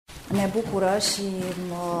ne bucură și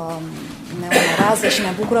ne onorează și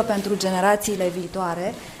ne bucură pentru generațiile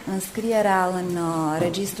viitoare înscrierea în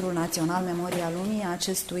Registrul Național Memoria Lumii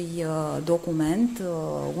acestui document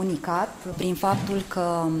unicat prin faptul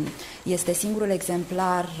că este singurul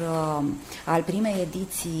exemplar al primei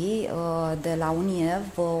ediții de la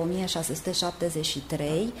UNIEV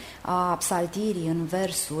 1673 a psaltirii în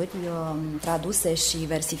versuri traduse și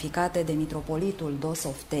versificate de mitropolitul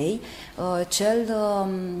Dosoftei.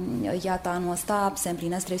 Iată, anul ăsta se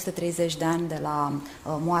împlinesc 330 de ani de la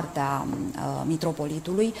moartea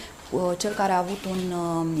mitropolitului, cel care a avut un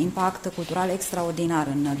impact cultural extraordinar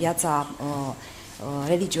în viața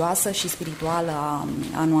religioasă și spirituală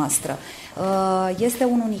a noastră. Este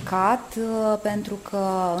un unicat pentru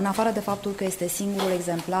că, în afară de faptul că este singurul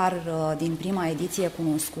exemplar din prima ediție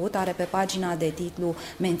cunoscut, are pe pagina de titlu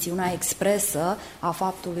mențiunea expresă a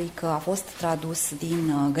faptului că a fost tradus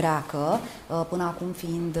din greacă, până acum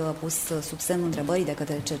fiind pus sub semnul întrebării de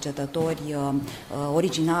către cercetători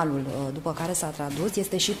originalul după care s-a tradus.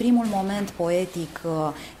 Este și primul moment poetic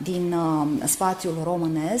din spațiul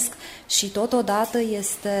românesc și totodată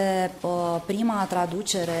este prima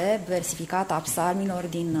traducere versificată a psalmilor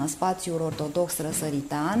din spațiul ortodox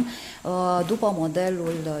răsăritean, după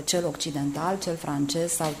modelul cel occidental, cel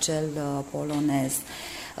francez sau cel polonez.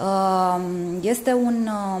 Este un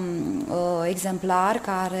exemplar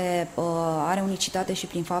care are unicitate și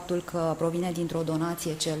prin faptul că provine dintr-o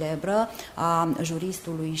donație celebră a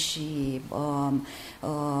juristului și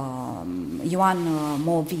Ioan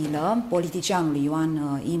Movilă, politicianului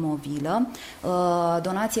Ioan I. Movilă,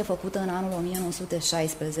 donație făcută în anul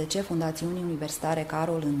 1916 Fundațiunii Universitare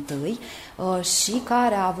Carol I și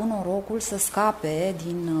care a avut norocul să scape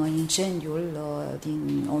din incendiul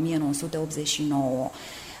din 1989.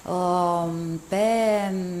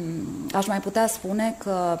 Aș mai putea spune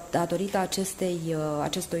că, datorită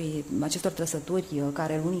acestor trăsături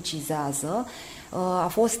care îl unicizează, a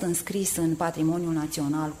fost înscris în Patrimoniul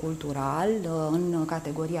Național Cultural în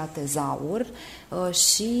categoria tezaur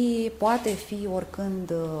și poate fi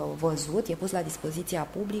oricând văzut, e pus la dispoziția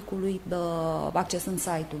publicului accesând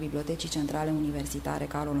site-ul Bibliotecii Centrale Universitare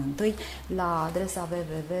Carol I la adresa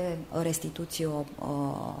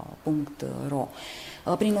www.restitutio.ro.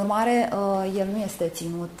 Prin urmare, el nu este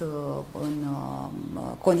ținut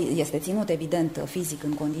este ținut evident fizic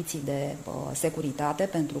în condiții de securitate,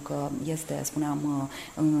 pentru că este, spuneam,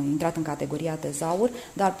 intrat în categoria tezaur,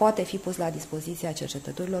 dar poate fi pus la dispoziția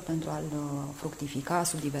cercetătorilor pentru a-l fructifica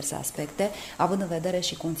sub diverse aspecte, având în vedere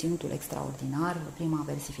și conținutul extraordinar, prima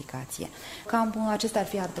versificație. Cam acestea ar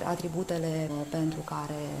fi atributele pentru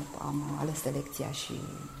care am ales selecția și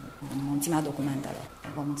mulțimea documentelor.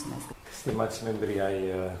 Vă mulțumesc. Stimați membri ai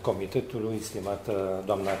comitetului, stimată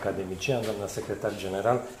doamna academician, doamna secretar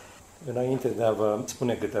general, înainte de a vă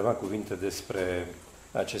spune câteva cuvinte despre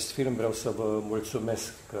acest film, vreau să vă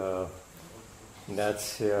mulțumesc că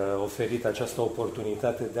ne-ați oferit această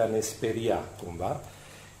oportunitate de a ne speria cumva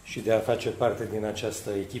și de a face parte din această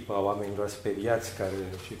echipă a oamenilor speriați care,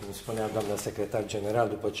 și cum spunea doamna secretar general,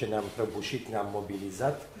 după ce ne-am prăbușit, ne-am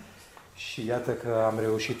mobilizat și iată că am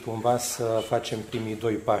reușit cumva să facem primii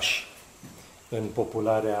doi pași în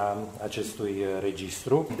popularea acestui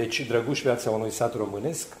registru. Deci, Drăguș, viața unui sat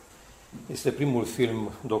românesc, este primul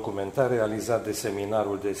film documentar realizat de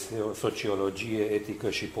Seminarul de Sociologie, Etică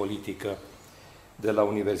și Politică de la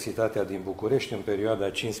Universitatea din București în perioada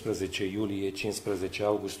 15 iulie-15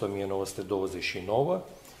 august 1929,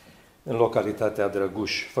 în localitatea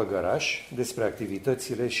Drăguș, Făgăraș, despre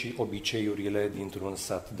activitățile și obiceiurile dintr-un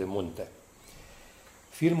sat de munte.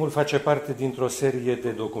 Filmul face parte dintr-o serie de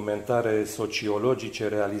documentare sociologice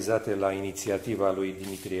realizate la inițiativa lui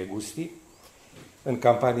Dimitrie Gusti, în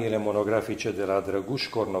campaniile monografice de la Drăguș,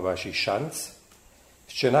 Cornova și Șanț,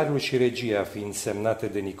 scenariul și regia fiind semnate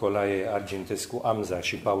de Nicolae Argintescu Amza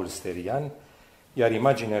și Paul Sterian, iar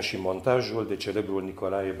imaginea și montajul de celebrul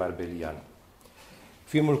Nicolae Barbelian.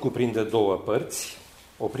 Filmul cuprinde două părți.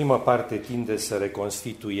 O primă parte tinde să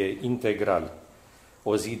reconstituie integral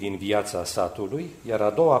o zi din viața satului, iar a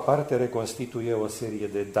doua parte reconstituie o serie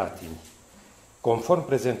de datini. Conform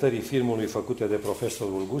prezentării filmului făcute de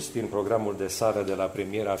profesorul Gusti în programul de sală de la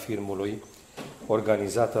premiera filmului,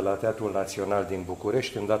 organizată la Teatrul Național din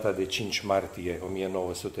București în data de 5 martie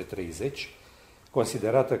 1930,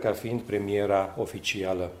 considerată ca fiind premiera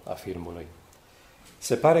oficială a filmului.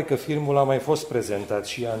 Se pare că filmul a mai fost prezentat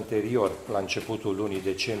și anterior, la începutul lunii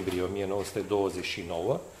decembrie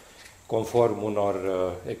 1929, conform unor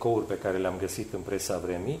ecouri pe care le-am găsit în presa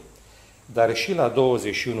vremii, dar și la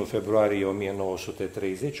 21 februarie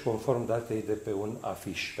 1930, conform datei de pe un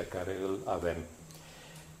afiș pe care îl avem.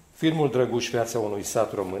 Filmul Drăguș, viața unui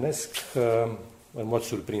sat românesc, în mod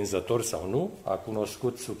surprinzător sau nu, a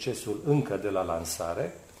cunoscut succesul încă de la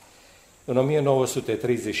lansare. În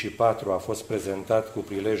 1934 a fost prezentat cu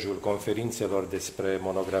prilejul conferințelor despre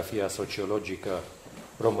monografia sociologică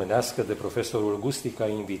românească de profesorul Gustica,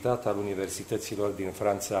 invitat al universităților din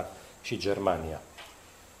Franța și Germania.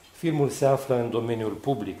 Filmul se află în domeniul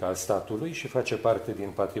public al statului și face parte din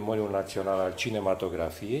Patrimoniul Național al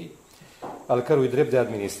Cinematografiei, al cărui drept de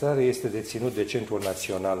administrare este deținut de Centrul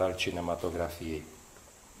Național al Cinematografiei.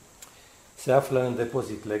 Se află în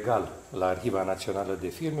depozit legal la Arhiva Națională de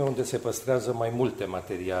Filme, unde se păstrează mai multe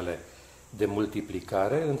materiale de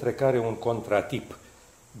multiplicare, între care un contratip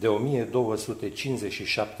de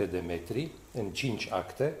 1257 de metri, în 5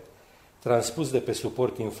 acte, transpus de pe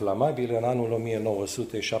suport inflamabil în anul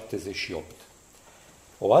 1978.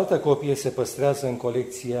 O altă copie se păstrează în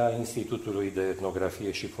colecția Institutului de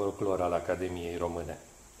Etnografie și Folclor al Academiei Române.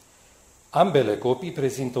 Ambele copii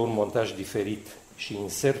prezintă un montaj diferit și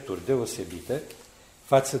inserturi deosebite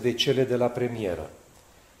față de cele de la premieră.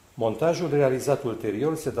 Montajul realizat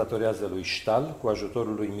ulterior se datorează lui Ștal cu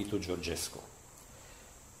ajutorul lui Mitu Georgescu.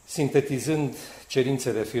 Sintetizând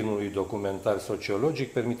cerințele filmului documentar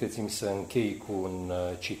sociologic, permiteți-mi să închei cu un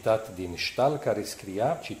citat din Ștal, care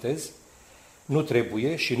scria, citez, "Nu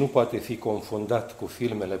trebuie și nu poate fi confundat cu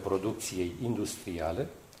filmele producției industriale,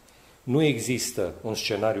 nu există un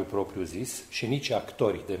scenariu propriu-zis și nici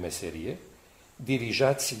actori de meserie,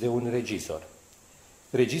 dirijați de un regizor.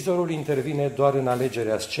 Regizorul intervine doar în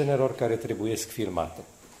alegerea scenelor care trebuiesc filmate.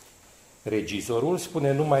 Regizorul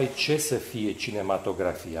spune numai ce să fie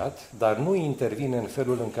cinematografiat, dar nu intervine în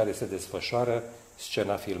felul în care se desfășoară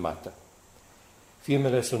scena filmată.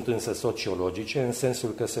 Filmele sunt însă sociologice, în sensul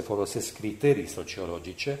că se folosesc criterii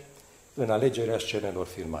sociologice în alegerea scenelor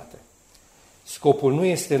filmate. Scopul nu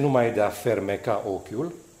este numai de a fermeca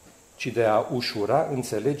ochiul, ci de a ușura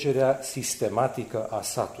înțelegerea sistematică a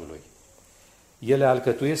satului. Ele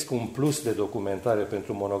alcătuiesc un plus de documentare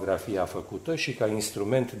pentru monografia făcută și, ca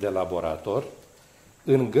instrument de laborator,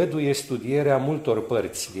 îngăduie studierea multor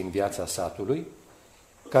părți din viața satului,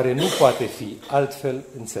 care nu poate fi altfel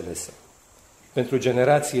înțelese. Pentru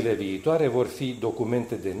generațiile viitoare vor fi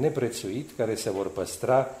documente de neprețuit care se vor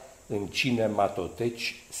păstra în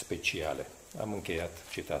cinematoteci speciale." Am încheiat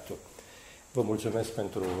citatul. Vă mulțumesc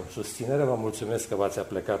pentru susținere, vă mulțumesc că v-ați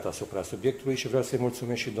aplecat asupra subiectului și vreau să-i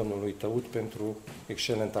mulțumesc și domnului Tăut pentru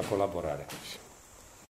excelenta colaborare.